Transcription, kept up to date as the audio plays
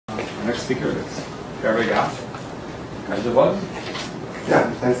next speaker is Herwig Ott, Kaiserslautern. Yeah,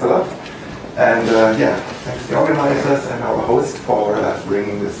 thanks a lot. And yeah, thanks to the organizers and our host for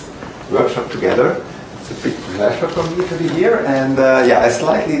bringing this workshop together. It's a big pleasure for me to be here. And yeah, I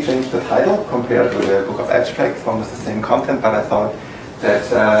slightly changed the title compared to the book of abstracts, almost the same content, but I thought that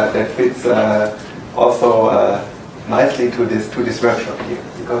that fits also nicely to this workshop here.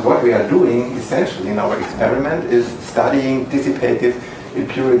 Because what we are doing essentially in our experiment is studying dissipative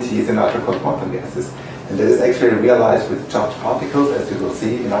impurities in ultra-cold quantum gases. And that is actually realized with charged particles, as you will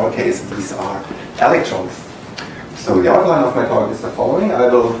see. In our case, these are electrons. So the outline of my talk is the following. I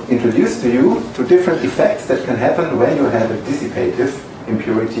will introduce to you two different effects that can happen when you have a dissipative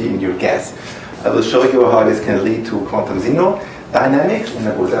impurity in your gas. I will show you how this can lead to quantum dynamics in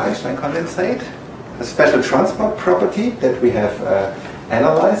a Bose-Einstein condensate, a special transport property that we have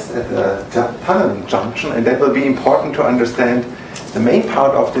analyzed at the tunneling junction, and that will be important to understand the main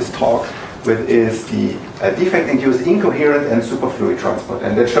part of this talk, which is the defect-induced incoherent and superfluid transport.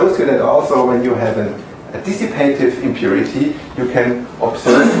 And that shows you that also when you have a dissipative impurity, you can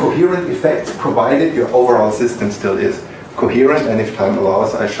observe coherent effects, provided your overall system still is coherent. And if time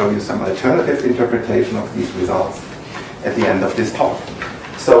allows, I show you some alternative interpretation of these results at the end of this talk.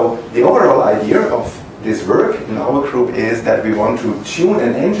 So the overall idea of this work in our group is that we want to tune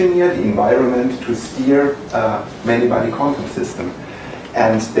and engineer the environment to steer many-body quantum system.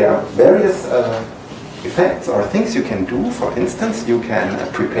 And there are various effects or things you can do. For instance, you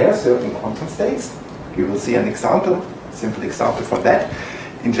can prepare certain quantum states. You will see an example, simple example for that.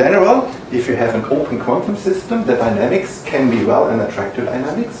 In general, if you have an open quantum system, the dynamics can be well an attractor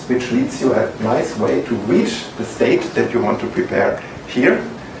dynamics, which leads you a nice way to reach the state that you want to prepare here.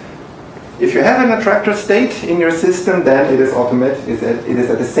 If you have an attractor state in your system, then it is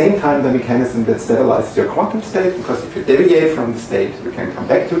at the same time the mechanism that stabilizes your quantum state, because if you deviate from the state, you can come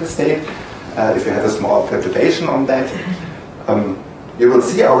back to the state. If you have a small perturbation on that, you will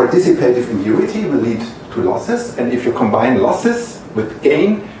see our dissipative impurity will lead to losses, and if you combine losses with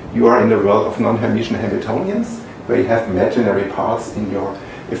gain, you are in the world of non-Hermitian Hamiltonians, where you have imaginary parts in your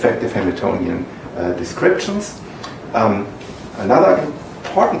effective Hamiltonian descriptions. Another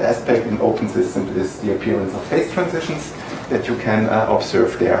important aspect in open systems is the appearance of phase transitions that you can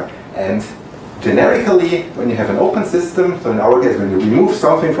observe there. And generically, when you have an open system, so in our case, when you remove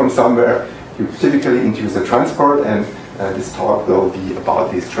something from somewhere, you typically induce a transport, and this talk will be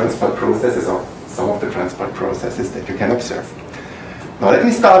about these transport processes, or some of the transport processes that you can observe. Now let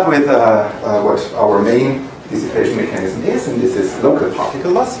me start with what our main dissipation mechanism is, and this is local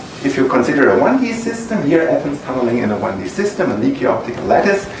particle loss. If you consider a 1D system, here atoms tunneling in a 1D system, a leaky optical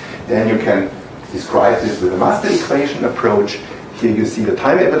lattice, then you can describe this with a master equation approach. Here you see the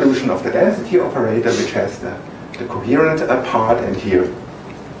time evolution of the density operator, which has the coherent part, and here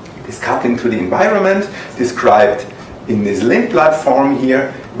it is coupling to the environment, described in this Lindblad form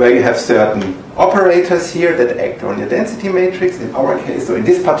here, where you have certain operators here that act on your density matrix. In our case, so in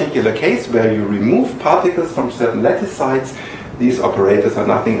this particular case, where you remove particles from certain lattice sites, these operators are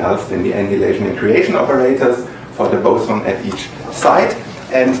nothing else than the annihilation and creation operators for the boson at each site.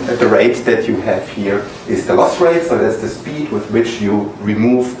 And the rate that you have here is the loss rate, so that's the speed with which you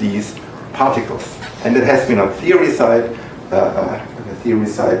remove these particles. And it has been on theory side,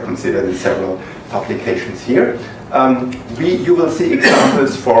 considered in several publications here. You will see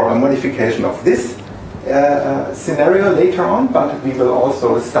examples for a modification of this scenario later on, but we will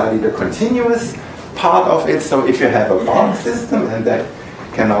also study the continuous part of it. So if you have a bound system, and that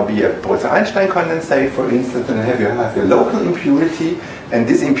can now be a Bose-Einstein condensate, for instance, and you have a local impurity, and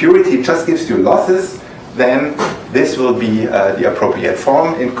this impurity just gives you losses, then this will be the appropriate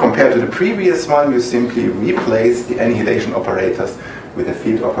form. And compared to the previous one, you simply replace the annihilation operators with the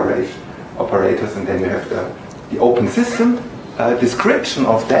field operators, and then you have the open system description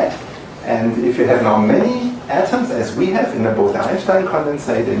of that. And if you have now many atoms, as we have in a Bose-Einstein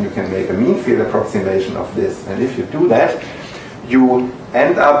condensate, then you can make a mean field approximation of this. And if you do that, you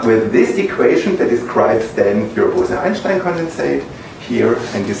end up with this equation that describes then your Bose-Einstein condensate here.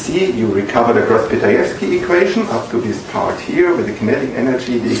 And you see, you recover the Gross-Pitayevsky equation up to this part here with the kinetic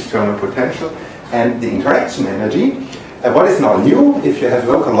energy, the external potential, and the interaction energy. And what is now new, if you have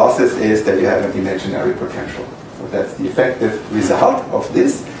local losses, is that you have an imaginary potential. So that's the effective result of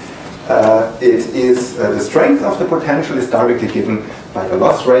this. It is the strength of the potential is directly given by the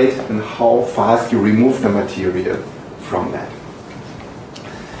loss rate and how fast you remove the material from that.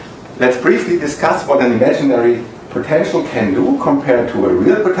 Let's briefly discuss what an imaginary potential can do compared to a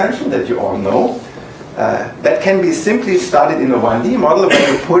real potential that you all know. That can be simply studied in a 1D model,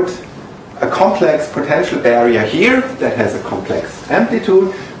 where you put a complex potential area here that has a complex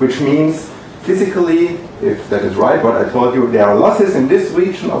amplitude which means physically, if that is right, what I told you, there are losses in this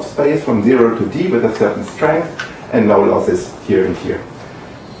region of space from 0 to d with a certain strength, and no losses here and here.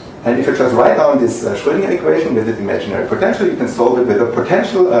 And if you just write down this Schrödinger equation with its imaginary potential, you can solve it with a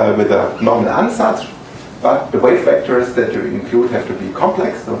potential, with a normal ansatz, but the wave vectors that you include have to be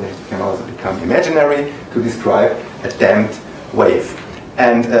complex, so they can also become imaginary to describe a damped wave.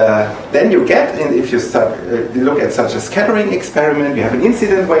 And then you get, if you look at such a scattering experiment, you have an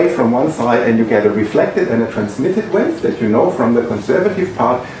incident wave from one side and you get a reflected and a transmitted wave that you know from the conservative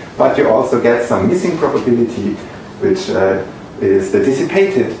part, but you also get some missing probability, which is the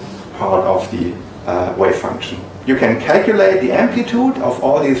dissipated part of the wave function. You can calculate the amplitude of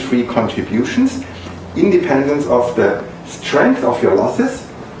all these three contributions, independent of the strength of your losses,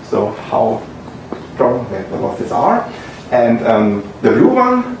 so how strong the losses are. And the blue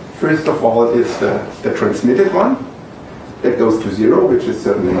one, first of all, is the transmitted one. That goes to 0, which is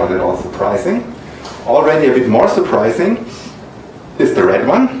certainly not at all surprising. Already a bit more surprising is the red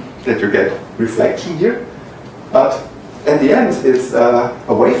one, that you get reflection here. But at the end, it's a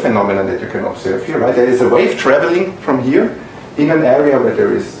wave phenomenon that you can observe here, right? There is a wave traveling from here in an area where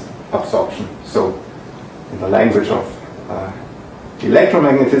there is absorption. So in the language of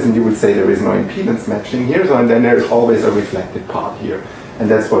electromagnetism, you would say there is no impedance matching here, so and then there is always a reflected part here. And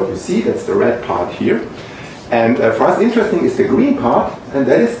that's what you see, that's the red part here. And for us interesting is the green part, and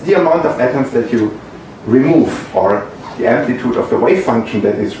that is the amount of atoms that you remove, or the amplitude of the wave function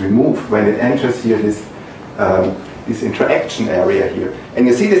that is removed when it enters here this interaction area here. And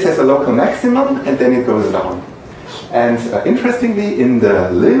you see this has a local maximum, and then it goes down. And interestingly, in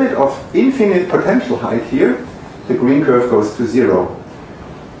the limit of infinite potential height here, the green curve goes to 0,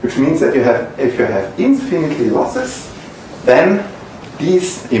 which means that if you have infinitely losses, then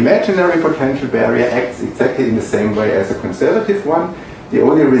this imaginary potential barrier acts exactly in the same way as a conservative one, the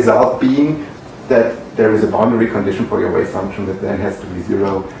only result being that there is a boundary condition for your wave function that then has to be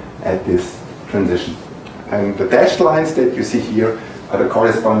 0 at this transition. And the dashed lines that you see here are the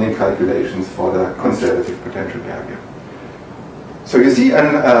corresponding calculations for the conservative potential barrier. So you see,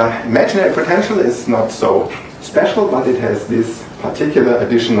 an imaginary potential is not so special, but it has this particular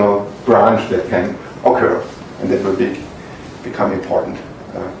additional branch that can occur, and that will become important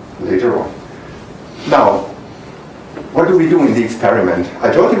later on. Now, what do we do in the experiment?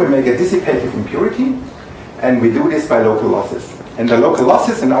 I told you we make a dissipative impurity, and we do this by local losses. And the local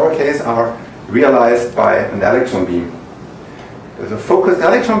losses in our case are realized by an electron beam. There's a focused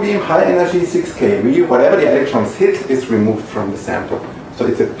electron beam, high energy, 6 keV. Whatever the electrons hit is removed from the sample. So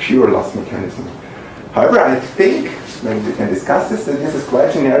it's a pure loss mechanism. However, I think, when we can discuss this, that this is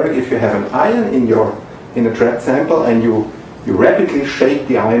quite generic. If you have an ion in a trapped sample and you rapidly shake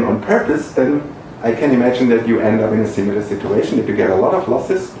the ion on purpose, then I can imagine that you end up in a similar situation, that you get a lot of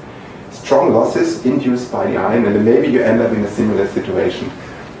losses, strong losses induced by the ion, and then maybe you end up in a similar situation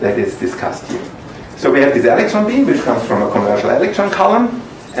that is discussed here. So we have this electron beam, which comes from a commercial electron column,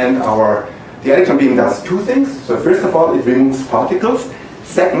 and the electron beam does two things. So first of all, it removes particles.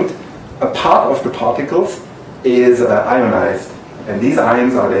 Second, a part of the particles is ionized, and these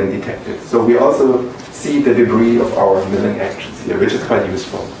ions are then detected. So we also see the degree of our milling actions here, which is quite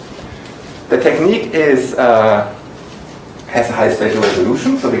useful. The technique has a high spatial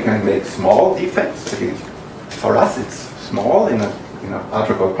resolution, so we can make small defects. For us, it's small in a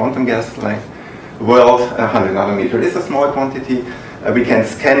ultra-cold quantum gas length world. 100 nanometer is a small quantity. We can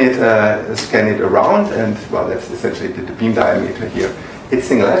scan it around, and well, that's essentially the beam diameter here. It's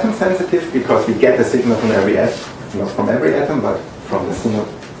single atom sensitive because we get the signal from every atom, not from every atom, but from the single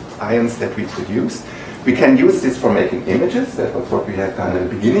ions that we produce. We can use this for making images. That was what we had done at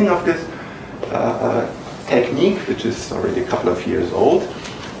the beginning of this technique, which is already a couple of years old.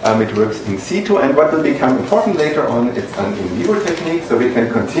 It works in situ, and what will become important later on, it's an in vivo technique, so we can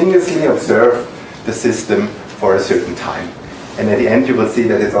continuously observe the system for a certain time. And at the end, you will see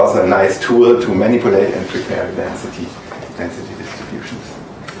that it's also a nice tool to manipulate and prepare density distributions.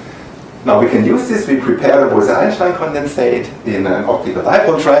 Now we can use this. We prepare the Bose-Einstein condensate in an optical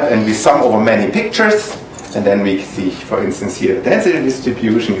dipole trap, and we sum over many pictures, and then we see, for instance, here the density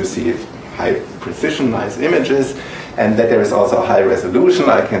distribution. You see it high precision, nice images, and that there is also a high resolution.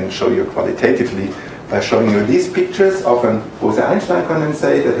 I can show you qualitatively by showing you these pictures of a Bose-Einstein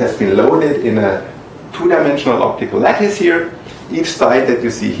condensate that has been loaded in a two-dimensional optical lattice here. Each side that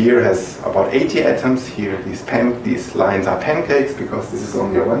you see here has about 80 atoms. Here, these lines are pancakes because this is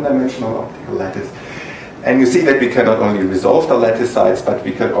only a one-dimensional optical lattice. And you see that we can not only resolve the lattice sites, but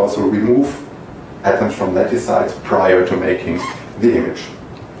we can also remove atoms from lattice sites prior to making the image.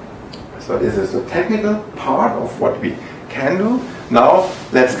 So this is the technical part of what we can do. Now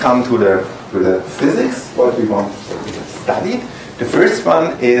let's come to the physics, what we want to study. The first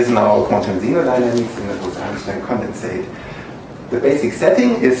one is now quantum xenodynamics in the Bose-Einstein condensate. The basic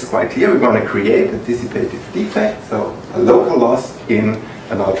setting is quite clear. We want to create a dissipative defect, so a local loss in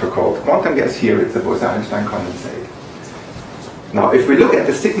an ultra-cold quantum gas. Here it's a Bose-Einstein condensate. Now if we look at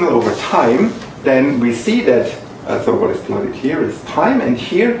the signal over time, then we see that, so what is plotted here is time, and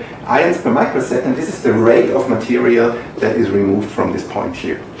here ions per microsecond. This is the rate of material that is removed from this point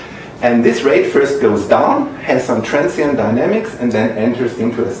here. And this rate first goes down, has some transient dynamics, and then enters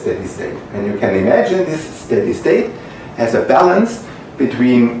into a steady state. And you can imagine this steady state has a balance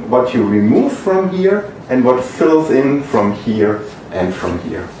between what you remove from here and what fills in from here and from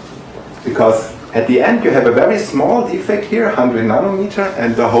here. Because at the end you have a very small defect here, 100 nanometer,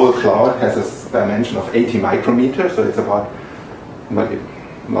 and the whole cloud has a dimension of 80 micrometers, so it's about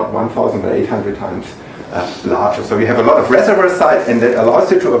not 1,000 but 800 times larger. So you have a lot of reservoir size, and that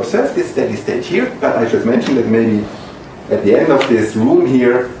allows you to observe this steady state here. But I should mention that maybe at the end of this room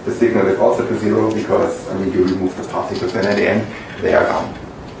here, the signal is also to zero, because you remove the particles, and at the end they are gone.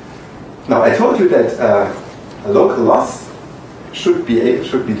 Now I told you that a local loss should be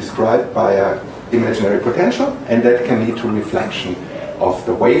described by an imaginary potential, and that can lead to reflection of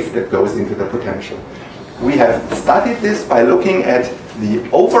the wave that goes into the potential. We have studied this by looking at the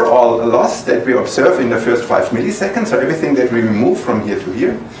overall loss that we observe in the first 5 milliseconds, so everything that we remove from here to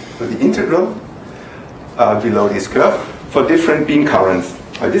here, so the integral below this curve, for different beam currents.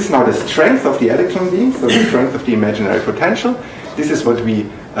 This is now the strength of the electron beam, so the strength of the imaginary potential. This is what we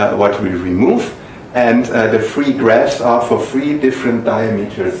remove, and the free graphs are for 3 different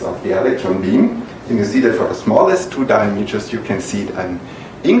diameters of the electron beam. And you see that for the smallest 2 diameters, you can see an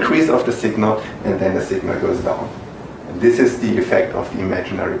increase of the signal, and then the signal goes down. And this is the effect of the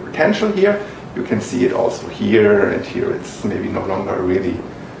imaginary potential here. You can see it also here, and here it's maybe no longer really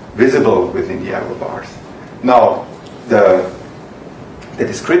visible within the arrow bars. Now, the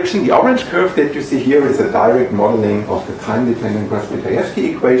description, the orange curve that you see here, is a direct modeling of the time-dependent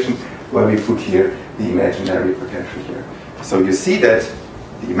Grasspitayevsky equation, where we put here the imaginary potential here. So you see that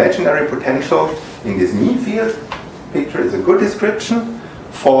the imaginary potential in this mean field picture is a good description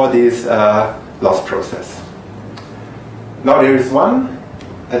for this loss process. Now there is one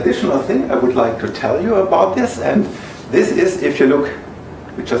additional thing I would like to tell you about this, and this is, if you look,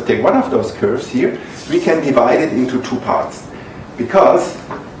 we just take one of those curves here, we can divide it into 2 parts. Because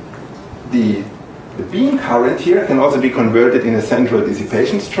the beam current here can also be converted in a central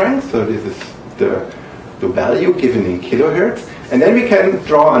dissipation strength, so this is the value given in kilohertz, and then we can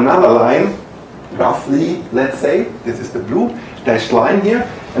draw another line, roughly, let's say, this is the blue dashed line here,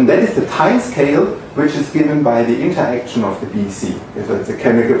 and that is the time scale which is given by the interaction of the BC. So it's a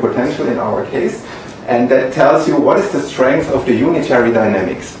chemical potential in our case, and that tells you what is the strength of the unitary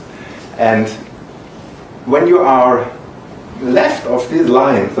dynamics. And when you are left of this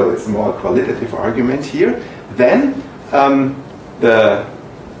line, so it's a more qualitative argument here, then the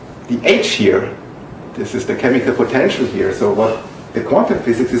H here, this is the chemical potential here, so what the quantum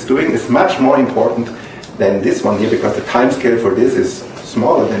physics is doing is much more important than this one here, because the time scale for this is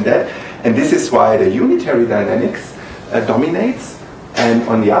smaller than that, and this is why the unitary dynamics dominates. And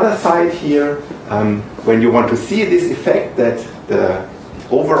on the other side here, when you want to see this effect that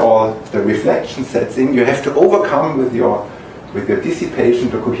the reflection sets in, you have to overcome with your dissipation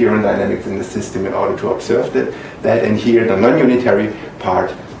the coherent dynamics in the system in order to observe that, and here the non-unitary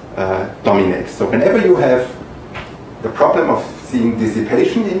part dominates. So whenever you have the problem of seeing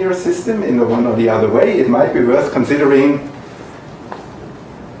dissipation in your system in the one or the other way, it might be worth considering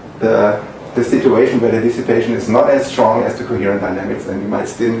the situation where the dissipation is not as strong as the coherent dynamics, and you might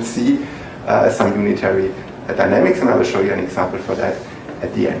still see some unitary dynamics, and I will show you an example for that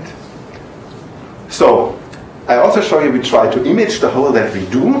at the end. So I also show you we try to image the hole that we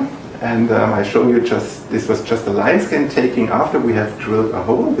do, and I show you this was just a line scan taking after we have drilled a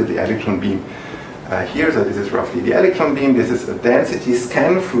hole with the electron beam here. So this is roughly the electron beam. This is a density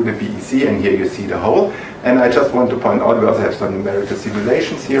scan through the BEC, and here you see the hole. And I just want to point out we also have some numerical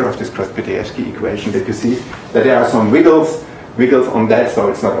simulations here of this Grasspitayevsky equation, that you see that there are some wiggles on that, so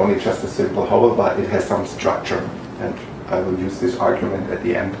it's not only just a simple hole, but it has some structure. And I will use this argument at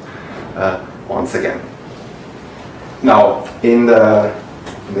the end once again. Now, in the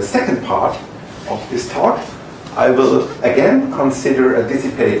second part of this talk, I will again consider a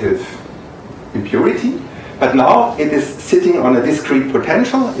dissipative impurity, but now it is sitting on a discrete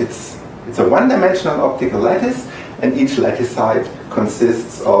potential. It's a one-dimensional optical lattice, and each lattice side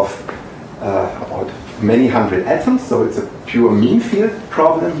consists of about many hundred atoms, so it's a pure mean field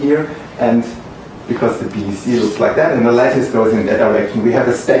problem here, and because the BEC looks like that, and the lattice goes in that direction. We have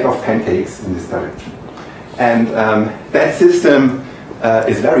a stack of pancakes in this direction. And that system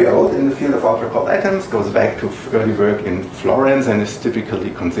is very old in the field of ultra-cold atoms, goes back to early work in Florence, and is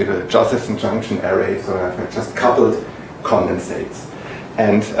typically considered a Josephson junction array, so I've just coupled condensates.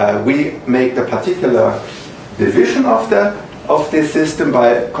 And we make the particular division of this system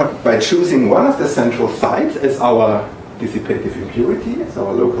by choosing one of the central sites as our dissipative impurity, as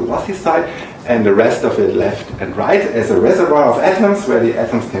our local lossy site, and the rest of it left and right as a reservoir of atoms where the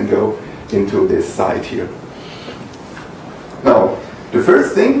atoms can go into this site here. Now, the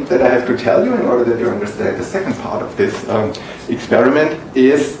first thing that I have to tell you in order that you understand the second part of this experiment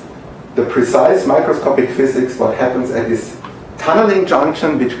is the precise microscopic physics, what happens at this tunneling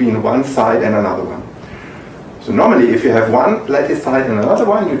junction between one side and another one. So normally if you have one lattice site and another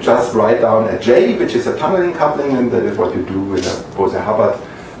one, you just write down a J, which is a tunneling coupling, and that is what you do with a Bose-Hubbard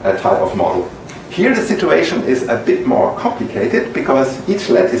type of model. Here the situation is a bit more complicated because each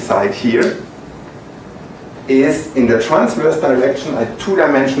lattice site here is in the transverse direction a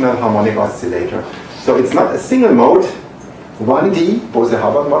two-dimensional harmonic oscillator. So it's not a single mode, 1D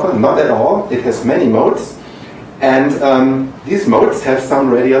Bose-Hubbard model, not at all. It has many modes, and these modes have some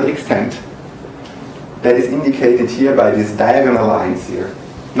radial extent. That is indicated here by these diagonal lines here.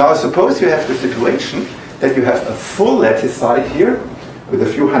 Now suppose you have the situation that you have a full lattice site here with a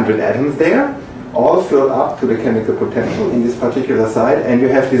few hundred atoms there, all filled up to the chemical potential in this particular site, and you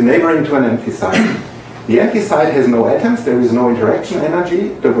have this neighboring to an empty site. The empty site has no atoms, there is no interaction energy,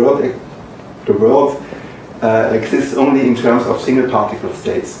 the world exists only in terms of single particle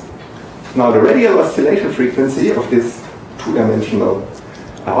states. Now the radial oscillation frequency of this two-dimensional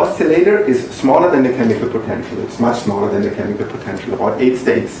oscillator is smaller than the chemical potential. It's much smaller than the chemical potential, about 8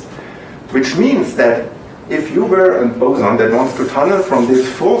 states. Which means that if you were a boson that wants to tunnel from this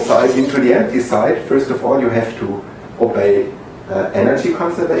full site into the empty site, first of all you have to obey energy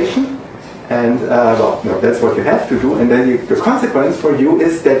conservation. And well, no, that's what you have to do. And then the consequence for you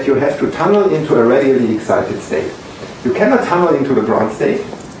is that you have to tunnel into a radially excited state. You cannot tunnel into the ground state.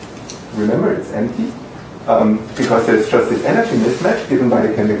 Remember, it's empty. Because there's just this energy mismatch given by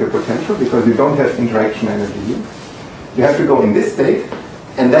the chemical potential, because you don't have interaction energy. You have to go in this state,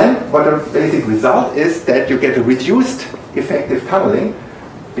 and then what the basic result is that you get a reduced effective tunneling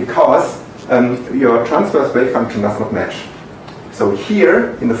because your transverse wave function does not match. So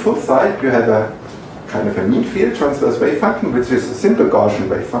here, in the full site, you have a kind of a mean field transverse wave function, which is a simple Gaussian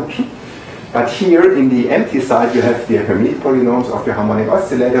wave function. But here, in the empty site, you have the Hermite polynomials of the harmonic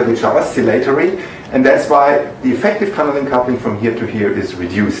oscillator, which are oscillatory, and that's why the effective tunneling coupling from here to here is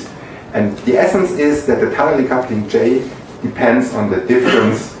reduced. And the essence is that the tunneling coupling J depends on the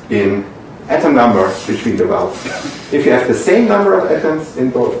difference in atom number between the wells. If you have the same number of atoms in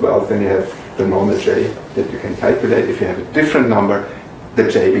both wells, then you have the normal J that you can calculate. If you have a different number, the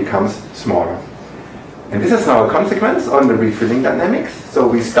J becomes smaller. And this is now a consequence on the refilling dynamics. So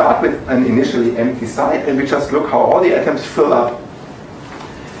we start with an initially empty site, and we just look how all the atoms fill up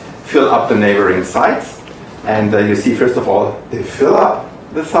the neighboring sites. And you see, first of all, they fill up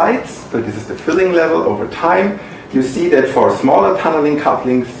the sites. So this is the filling level over time. You see that for smaller tunneling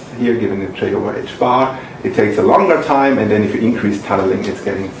couplings, here given in J over H bar, it takes a longer time, and then if you increase tunneling, it's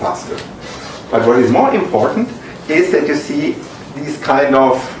getting faster. But what is more important is that you see these kind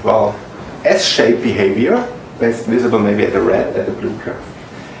of, well, S-shaped behavior, best visible maybe at the blue curve.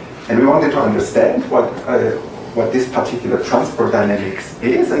 And we wanted to understand what this particular transport dynamics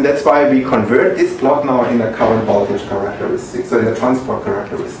is, and that's why we convert this plot now in a current voltage characteristic, so in a transport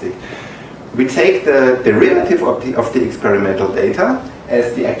characteristic. We take the derivative of the experimental data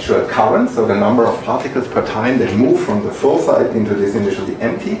as the actual current, so the number of particles per time that move from the full site into this initially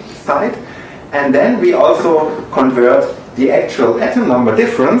empty site, and then we also convert the actual atom number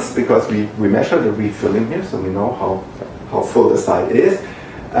difference, because we measure the refilling here, so we know how full the site is,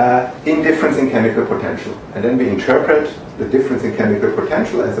 in difference in chemical potential. And then we interpret the difference in chemical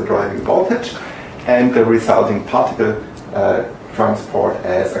potential as a driving voltage, and the resulting particle transport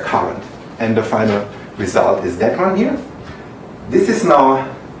as a current. And the final result is that one here. This is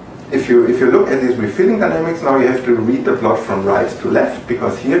now, if you look at this refilling dynamics, now you have to read the plot from right to left,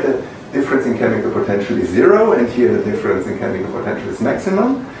 because here the difference in chemical potential is 0, and here the difference in chemical potential is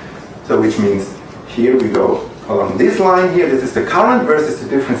maximum. So which means here we go along this line here. This is the current versus the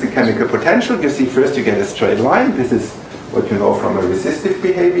difference in chemical potential. You see, first you get a straight line. This is what you know from a resistive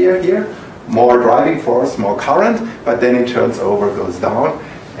behavior here. More driving force, more current, but then it turns over, goes down,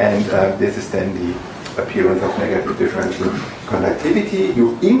 and this is then the appearance of negative differential conductivity.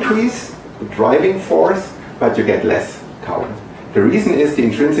 You increase the driving force, but you get less current. The reason is the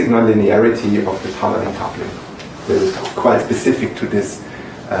intrinsic nonlinearity of the tunneling coupling. That is quite specific to this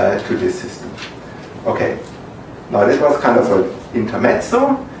system. Okay, now this was kind of an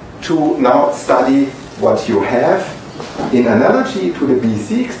intermezzo to now study what you have in analogy to the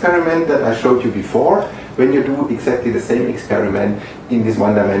BC experiment that I showed you before, when you do exactly the same experiment in this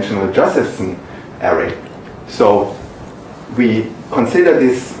one-dimensional Josephson array. So we consider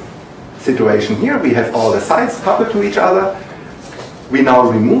this situation here. We have all the sides coupled to each other. We now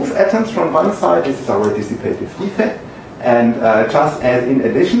remove atoms from one side. This is our dissipative defect. And just as in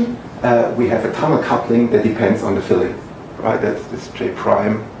addition, we have a tunnel coupling that depends on the filling. Right? That's this J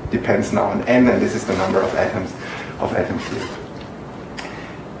prime depends now on n, and this is the number of atoms here.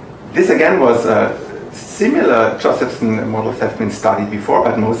 This again was similar Josephson models have been studied before,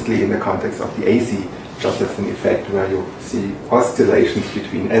 but mostly in the context of the AC Josephson effect, where you see oscillations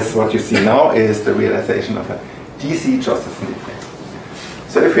between S. What you see now is the realization of a DC Josephson effect.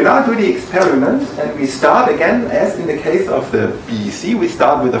 So if we now do the experiment, and we start again, as in the case of the BEC, we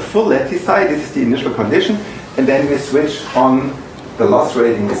start with a full lattice side. This is the initial condition, and then we switch on the loss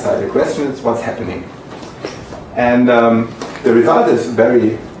rating side. The question is what's happening. And the result is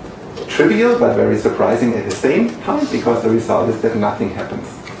very trivial, but very surprising at the same time, because the result is that nothing happens,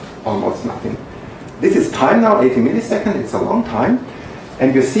 almost nothing. This is time now, 80 milliseconds, it's a long time.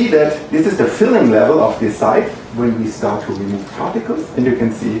 And you see that this is the filling level of this site when we start to remove particles, and you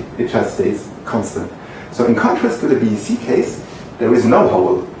can see it just stays constant. So in contrast to the BEC case, there is no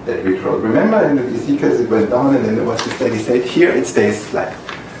hole that we draw. Remember in the BEC case it went down and then there was the steady state. Here it stays flat.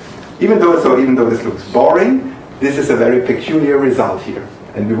 Even though this looks boring, this is a very peculiar result here.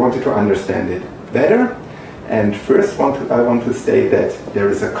 And we wanted to understand it better. And first I want to state that there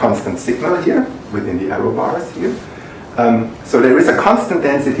is a constant signal here within the arrow bars here. So there is a constant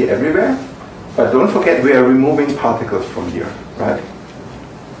density everywhere, but don't forget we are removing particles from here, right?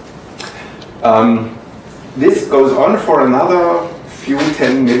 This goes on for another few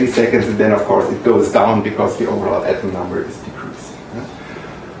 10 milliseconds, and then of course it goes down because the overall atom number is decreasing.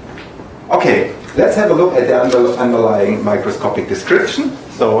 Okay, let's have a look at the underlying microscopic description.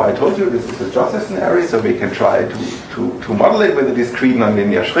 So I told you this is a Josephson array, so we can try to model it with a discrete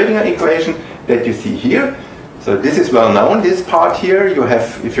nonlinear Schrödinger equation that you see here. So this is well known, this part here. You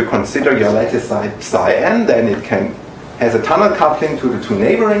have, if you consider your lattice side psi n, then it has a tunnel coupling to the two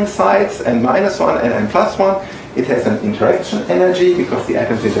neighboring sides, n minus 1 and n plus 1. It has an interaction energy because the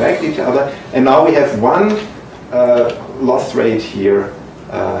atoms interact each other. And now we have one loss rate here,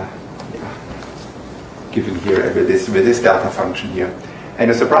 given here with this delta function here.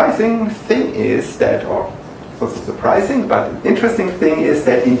 And the surprising thing is that, or not so surprising, but interesting thing is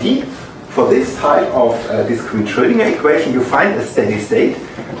that indeed, for this type of discrete Schrödinger equation, you find a steady state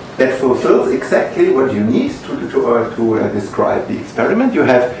that fulfills exactly what you need to describe the experiment. You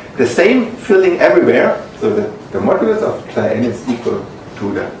have the same filling everywhere, so that the modulus of psi n is equal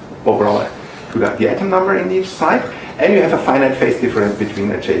to the overall, to the atom number in each side, and you have a finite phase difference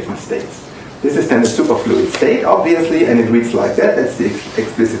between adjacent states. This is then a superfluid state, obviously, and it reads like that. That's the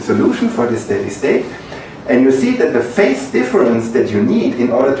explicit solution for this steady state. And you see that the phase difference that you need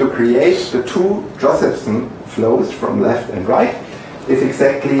in order to create the two Josephson flows from left and right is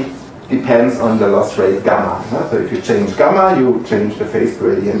exactly depends on the loss rate gamma. So if you change gamma, you change the phase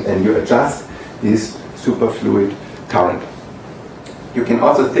gradient and you adjust this superfluid current. You can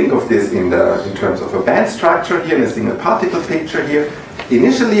also think of this in terms of a band structure here, in a single particle picture here.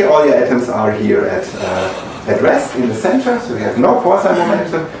 Initially, all your atoms are here at rest in the center, so you have no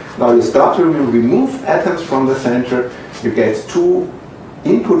quasi-momentum. Now you start to remove atoms from the center. You get two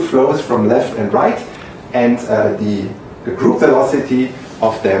input flows from left and right, and the group velocity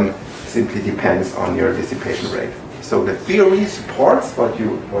of them simply depends on your dissipation rate. So the theory supports what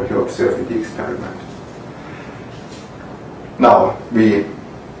you observe in the experiment. Now we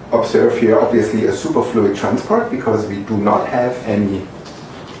observe here obviously a superfluid transport because we do not have any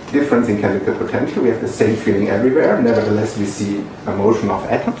difference in chemical potential. We have the same feeling everywhere. Nevertheless, we see a motion of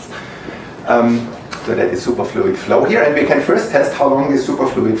atoms. So that is superfluid flow here, and we can first test how long this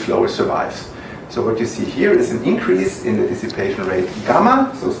superfluid flow survives. So what you see here is an increase in the dissipation rate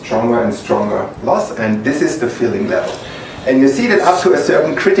gamma, so stronger and stronger loss, and this is the filling level. And you see that up to a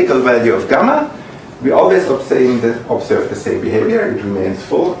certain critical value of gamma, we always observe the same behavior. It remains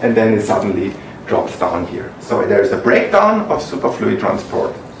full, and then it suddenly drops down here. So there is a breakdown of superfluid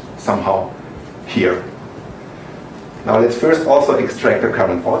transport somehow here. Now let's first also extract the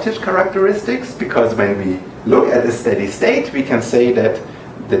current voltage characteristics, because when we look at the steady state, we can say that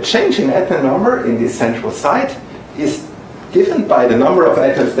the change in atom number in this central site is given by the number of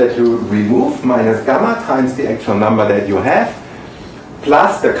atoms that you remove minus gamma times the actual number that you have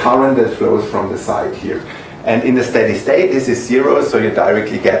plus the current that flows from the side here. And in the steady state, this is 0, so you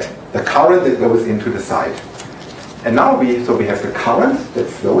directly get the current that goes into the side. And now we have the current that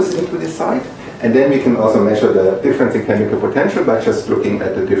flows into the side, and then we can also measure the difference in chemical potential by just looking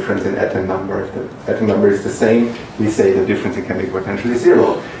at the difference in atom number. If the atom number is the same, we say the difference in chemical potential is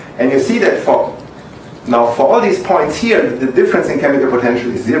 0. And you see that for all these points here, the difference in chemical potential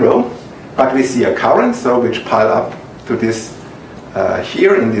is 0, but we see a current, which pile up to this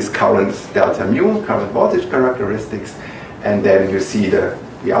here in this current delta mu, current voltage characteristics, and then you see the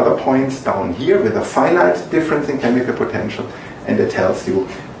other points down here with a finite difference in chemical potential, and it tells you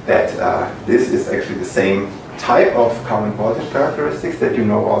that this is actually the same type of current voltage characteristics that you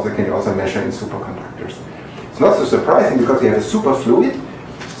can also measure in superconductors. It's not so surprising because you have a superfluid,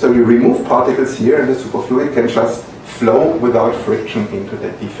 so you remove particles here and the superfluid can just flow without friction into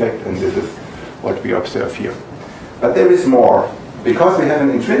that defect, and this is what we observe here. But there is more. Because we have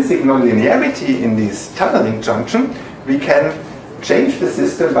an intrinsic nonlinearity in this tunneling junction, we can change the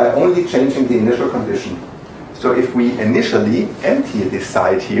system by only changing the initial condition. So if we initially empty this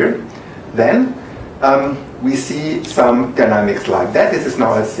side here, then we see some dynamics like that. This is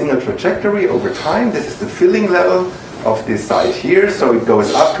now a single trajectory over time. This is the filling level of this side here. So it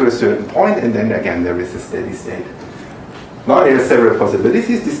goes up to a certain point, and then again there is a steady state. Now there are several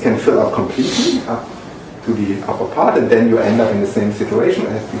possibilities. This can fill up completely up to the upper part, and then you end up in the same situation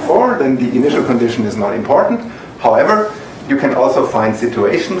as before. Then the initial condition is not important. However, you can also find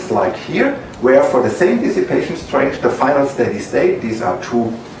situations like here, where for the same dissipation strength, the final steady state, these are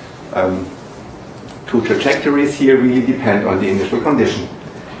two trajectories here, really depend on the initial condition.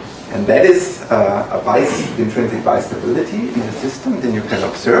 And that is a intrinsic bistability in the system, then you can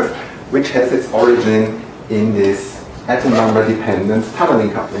observe, which has its origin in this atom number dependent tunneling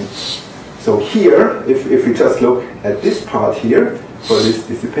coupling. So here, if we just look at this part here, for this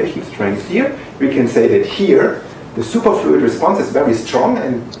dissipation strength here, we can say that here, the superfluid response is very strong,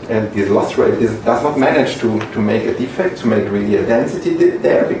 and the loss rate does not manage to make a defect, to make really a density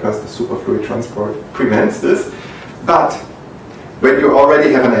there, because the superfluid transport prevents this. But when you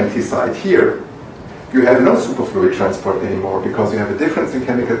already have an empty side here, you have no superfluid transport anymore, because you have a difference in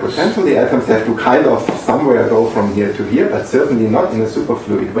chemical potential. The atoms have to kind of somewhere go from here to here, but certainly not in a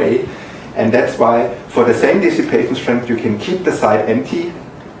superfluid way. And that's why, for the same dissipation strength, you can keep the side empty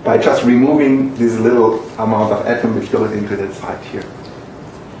by just removing this little amount of atom which goes into that side here.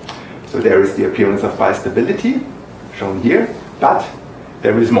 So there is the appearance of bistability, shown here, but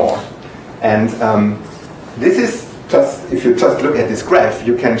there is more. And this is just, if you just look at this graph,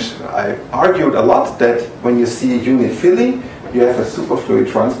 you can, I argued a lot that when you see unit filling, you have a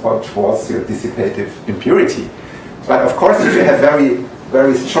superfluid transport towards your dissipative impurity. But of course, if you have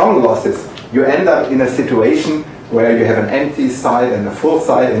very strong losses, you end up in a situation where you have an empty side and a full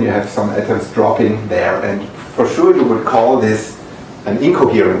side, and you have some atoms dropping there. And for sure, you would call this an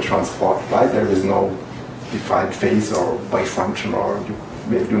incoherent transport, right? There is no defined phase or wave function, or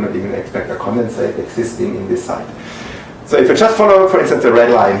you do not even expect a condensate existing in this side. So if you just follow, for instance, the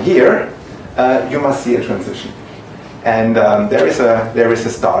red line here, you must see a transition. And there is a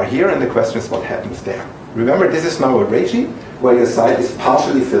star here, and the question is what happens there. Remember, this is now a regime where your side is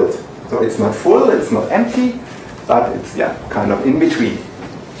partially filled. So it's not full, it's not empty, but it's kind of in between.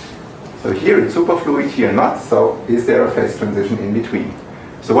 So here it's superfluid, here not. So is there a phase transition in between?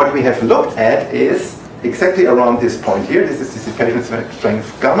 So what we have looked at is exactly around this point here. This is dissipation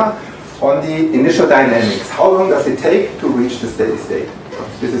strength gamma on the initial dynamics. How long does it take to reach the steady state?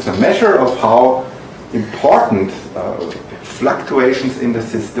 This is a measure of how important fluctuations in the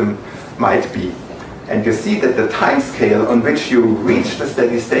system might be. And you see that the time scale on which you reach the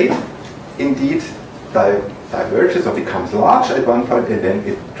steady state indeed diverges or becomes large at one point, and then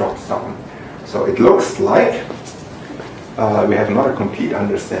it drops down. So it looks like, we have not a complete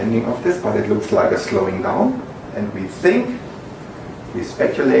understanding of this, but it looks like a slowing down. And we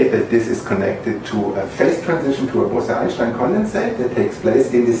speculate that this is connected to a phase transition to a Bose-Einstein condensate that takes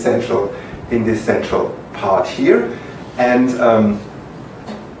place in this central part here. And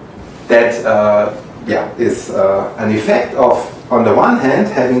that is an effect of, on the one hand,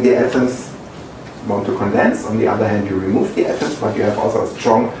 having the atoms want to condense, on the other hand you remove the atoms, but you have also a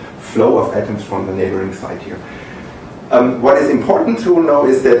strong flow of atoms from the neighboring side here. What is important to know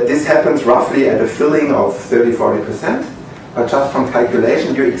is that this happens roughly at a filling of 30–40%, but just from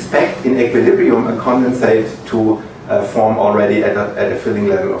calculation you expect in equilibrium a condensate to form already at a filling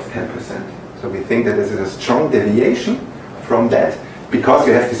level of 10%. So we think that this is a strong deviation from that because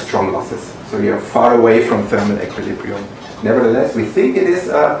you have these strong losses. So you're far away from thermal equilibrium. Nevertheless, we think it is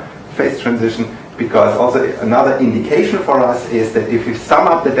a phase transition because also another indication for us is that if you sum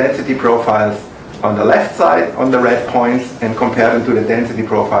up the density profiles on the left side on the red points and compare them to the density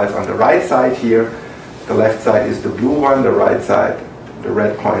profiles on the right side here, the left side is the blue one, the right side, the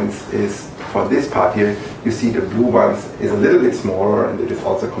red points is for this part here. You see the blue ones is a little bit smaller, and it is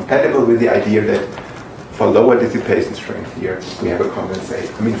also compatible with the idea that for lower dissipation strength here we have a condensate.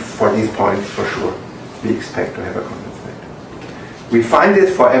 I mean, for these points for sure we expect to have a condensate. We find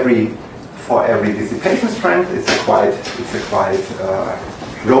this for every dissipation strength. It's a quite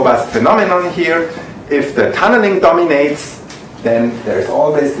robust phenomenon here. If the tunneling dominates, then there is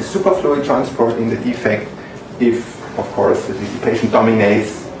always the superfluid transport in the defect. If, of course, the dissipation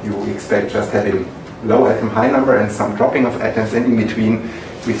dominates, you expect just having low atom high number and some dropping of atoms, and in between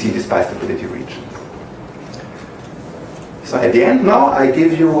we see this bistability region. So at the end now I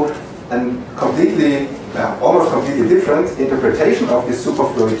give you a almost completely different interpretation of this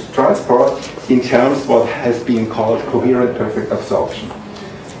superfluid transport in terms of what has been called coherent perfect absorption.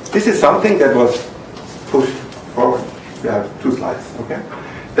 This is something that was pushed forward. We have 2 slides, okay?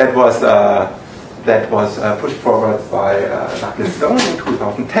 That was pushed forward by Douglas Stone in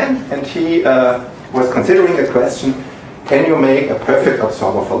 2010, and he was considering the question, can you make a perfect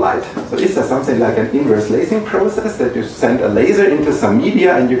absorber for light? So is there something like an inverse lasing process that you send a laser into some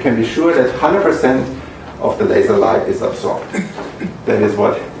media and you can be sure that 100% of the laser light is absorbed? That is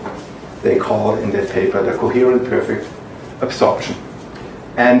what they call in that paper the coherent perfect absorption.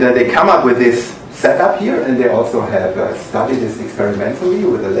 And they come up with this setup here, and they also have studied this experimentally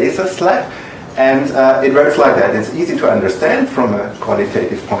with a laser slab. And it works like that. It's easy to understand from a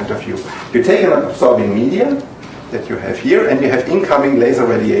qualitative point of view. You take an absorbing medium that you have here, and you have incoming laser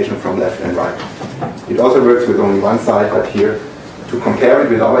radiation from left and right. It also works with only one side, but here, to compare it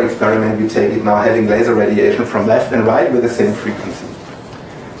with our experiment, we take it now having laser radiation from left and right with the same frequency.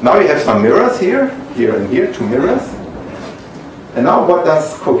 Now you have some mirrors here and here, 2 mirrors. And now what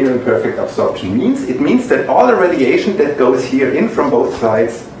does coherent perfect absorption means? It means that all the radiation that goes here in from both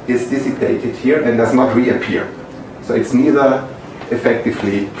sides is dissipated here and does not reappear. So it's neither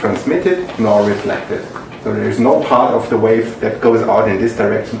effectively transmitted nor reflected. So there is no part of the wave that goes out in this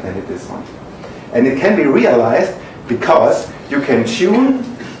direction and in this one. And it can be realized because you can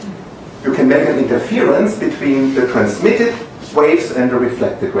make an interference between the transmitted waves and the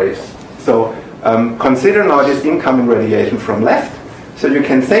reflected waves. So consider now this incoming radiation from left. So you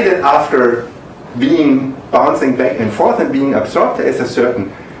can say that after bouncing back and forth and being absorbed, there is a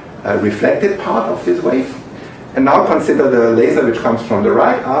certain reflected part of this wave. And now consider the laser which comes from the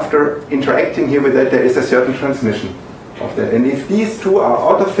right. After interacting here with that, there is a certain transmission of that. And if these two are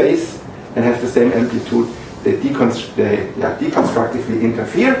out of phase and have the same amplitude, they deconstructively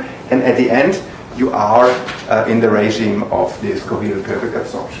interfere, and at the end you are in the regime of this coherent perfect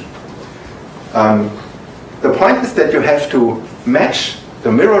absorption. The point is that you have to match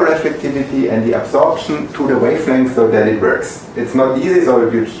the mirror reflectivity and the absorption to the wavelength so that it works. It's not easy, so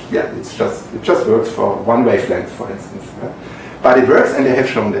it just works for one wavelength, for instance. But it works, and they have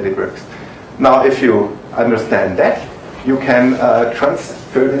shown that it works. Now, if you understand that, you can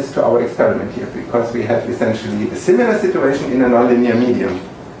transfer this to our experiment here, because we have essentially a similar situation in a nonlinear medium.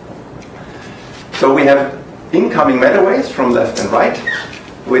 So we have incoming matter waves from left and right,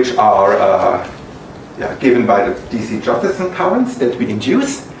 which are given by the DC Josephson currents that we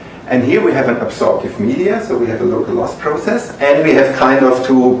induce. And here we have an absorptive media, so we have a local loss process, and we have kind of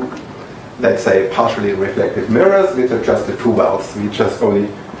 2, let's say, partially reflective mirrors, which are just the 2 wells. We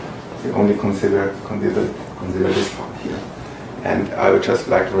only consider this part here. And I would just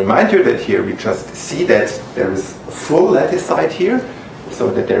like to remind you that here we just see that there is a full lattice side here, so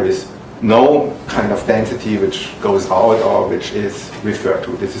that there is no kind of density which goes out or which is referred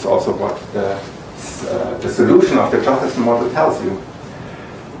to. This is also what the solution of the Josephson model tells you.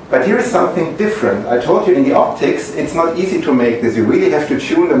 But here is something different. I told you in the optics, it's not easy to make this. You really have to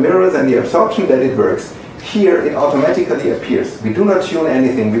tune the mirrors and the absorption that it works. Here it automatically appears. We do not tune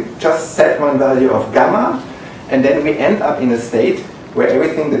anything. We just set one value of gamma, and then we end up in a state where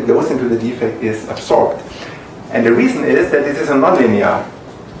everything that goes into the defect is absorbed. And the reason is that this is a nonlinear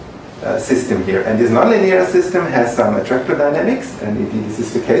system here. And this nonlinear system has some attractor dynamics, and indeed this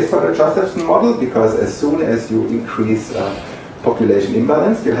is the case for the Josephson model, because as soon as you increase population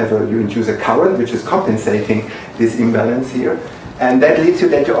imbalance, you induce a current which is compensating this imbalance here, and that leads you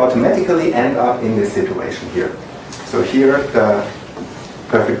that you automatically end up in this situation here. So here the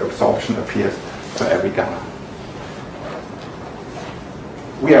perfect absorption appears for every gamma.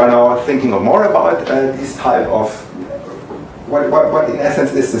 We are now thinking more about this type of what in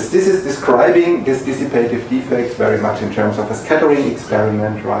essence is this? This is describing this dissipative defect very much in terms of a scattering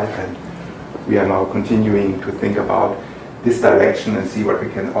experiment, right? And we are now continuing to think about this direction and see what we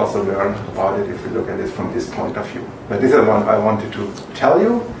can also learn about it if we look at this from this point of view. But this is what I wanted to tell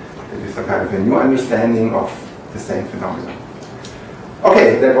you. It is a kind of a new understanding of the same phenomenon.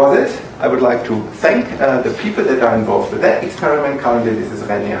 Okay, that was it. I would like to thank the people that are involved with that experiment. Currently, this is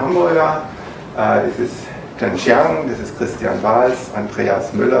René Hamburger, this is Chen Xiang, this is Christian Wals,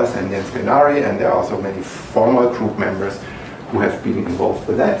 Andreas Müllers, and Jens Benari, and there are also many former group members who have been involved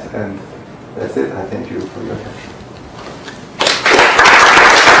with that. And that's it. I thank you for your attention.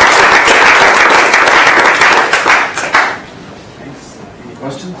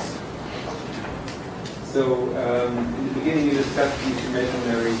 Questions? So, in the beginning you discussed these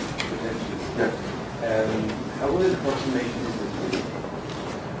imaginary potentials. Yeah. How would an approximation is this?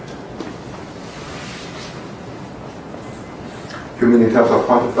 You mean in terms of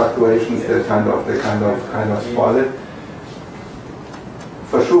quantum fluctuations, they kind of spoil it?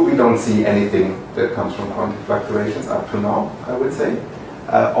 For sure, we don't see anything that comes from quantum fluctuations up to now, I would say.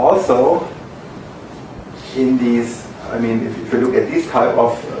 Also, in these, I mean, if you look at this type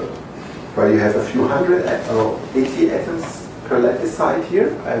of, where you have a few hundred or 80 atoms per lattice side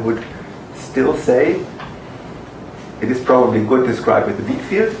here, I would still say it is probably good described with the weak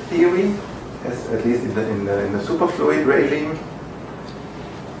field theory, as at least in the superfluid regime.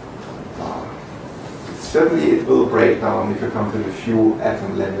 Certainly it will break down if you come to the few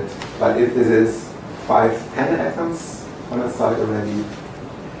atom limit. But if this is 5, 10 atoms on a side already,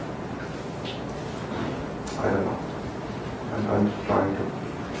 I don't know. I'm trying to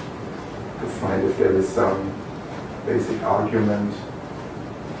find if there is some basic argument.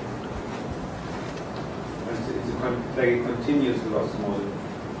 It's like a continuous loss model.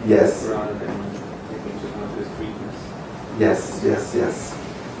 Yes. Rather than taking into account discreteness. Yes.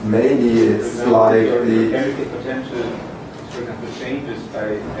 Maybe it's like the chemical potential, for example, changes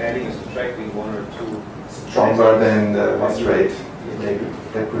by adding or subtracting 1 or 2. Stronger than the loss rate. Maybe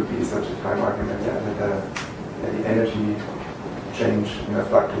that could be such a time argument. Yeah, that the energy change in a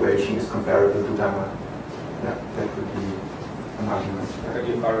fluctuation is comparable to gamma. Yeah, that could be an argument. Are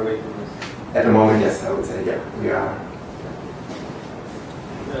you far away from this? At the moment, yes, I would say, yeah, we are.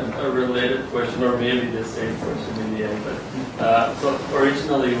 A related question, or maybe the same question in the end, but so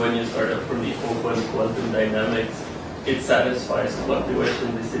originally when you started from the open quantum dynamics, it satisfies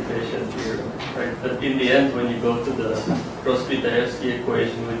fluctuation dissipation theorem, right? But in the end, when you go to the Rossby-Dayevsky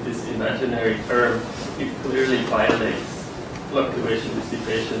equation with this imaginary term, it clearly violates fluctuation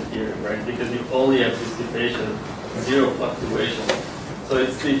dissipation theorem, right? Because you only have dissipation, zero fluctuation. So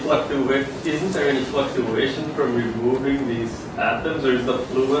it's the fluctuation. Isn't there any fluctuation from removing these atoms, or is the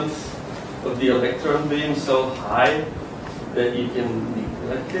fluence of the electron beam so high that you can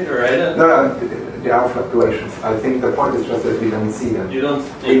neglect it, or I don't know? No, there are fluctuations. I think the point is just that we don't see them. You don't.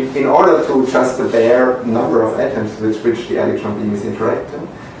 In order to just the bare number of atoms with which the electron beam is interacting,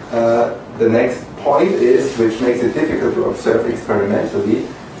 the next point is, which makes it difficult to observe experimentally,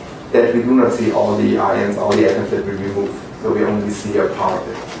 that we do not see all the ions, all the atoms that we remove. So we only see a part of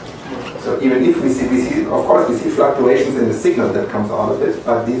it. So even if we see, of course, we see fluctuations in the signal that comes out of it,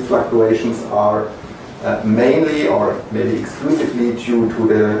 but these fluctuations are mainly or maybe exclusively due to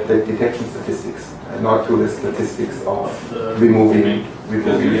the detection statistics, and not to the statistics of removing.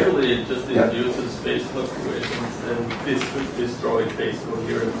 Because usually it just induces phase fluctuations, and this could destroy phase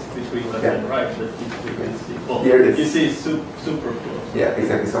coherence between left and right. That you can see. Well, you see superflow. Yeah,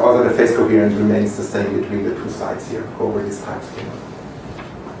 exactly. So also the phase coherence remains the same between the two sides here over this time scale.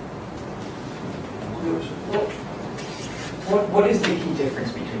 What is the key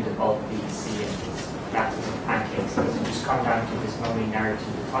difference between the bulk VC and these lattice and pancakes? Does it just come down to this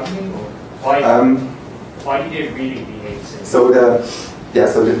nonlinearity dichotomy, or why do they really behave similarly?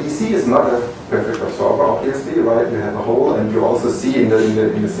 So the VC is not a perfect absorber, obviously, right? You have a hole, and you also see in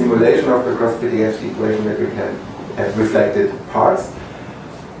the simulation of the Rossby-Dayevsky equation that you can have reflected parts.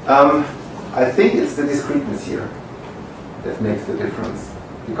 I think it's the discreteness here that makes the difference.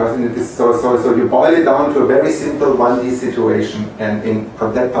 Because so you boil it down to a very simple 1D situation, and for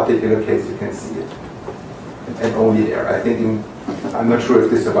that particular case you can see it. And only there. I think I'm not sure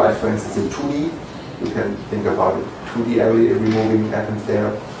if this survives, for instance, in 2D. You can think about it. 2D area removing atoms there. I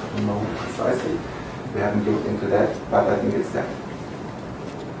don't know precisely. We haven't looked into that, but I think it's that.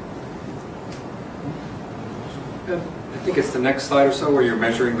 I think it's the next slide or so where you're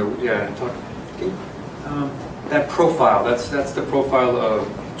measuring the that profile. That's the profile of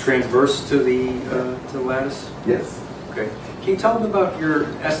transverse to the lattice. Yes. Okay. Can you tell me about your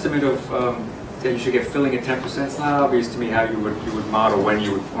estimate of that you should get filling at 10%? It's not obvious to me how you would model when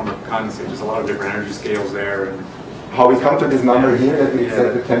you would form a condensate. There's a lot of different energy scales there, and how we come to this number here that we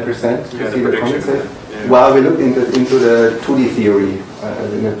set the 10% to Yeah, see the prediction. condensate. Yeah. Well, we looked into the 2D theory,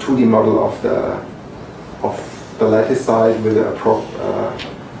 in a 2D model of the lattice side with the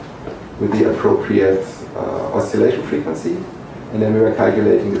appropriate oscillation frequency, and then we were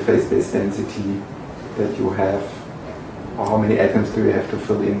calculating the phase space density that you have, or how many atoms do you have to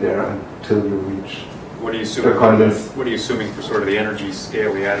fill in there until you reach What are you the assuming? condense. What are you assuming for sort of the energy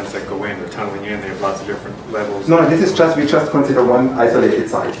scale? The atoms that go in, they're tunneling in. They have lots of different levels. No, this is just, we just consider one isolated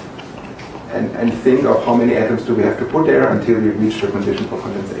site and think of how many atoms do we have to put there until we reach the condition for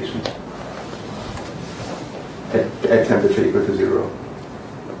condensation at temperature equal to 0.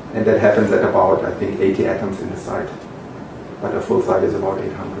 And that happens at about, I think, 80 atoms in the site. But a full site is about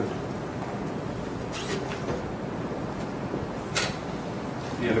 800.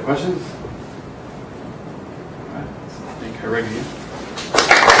 Any other questions? All right. Thank you, Herwig.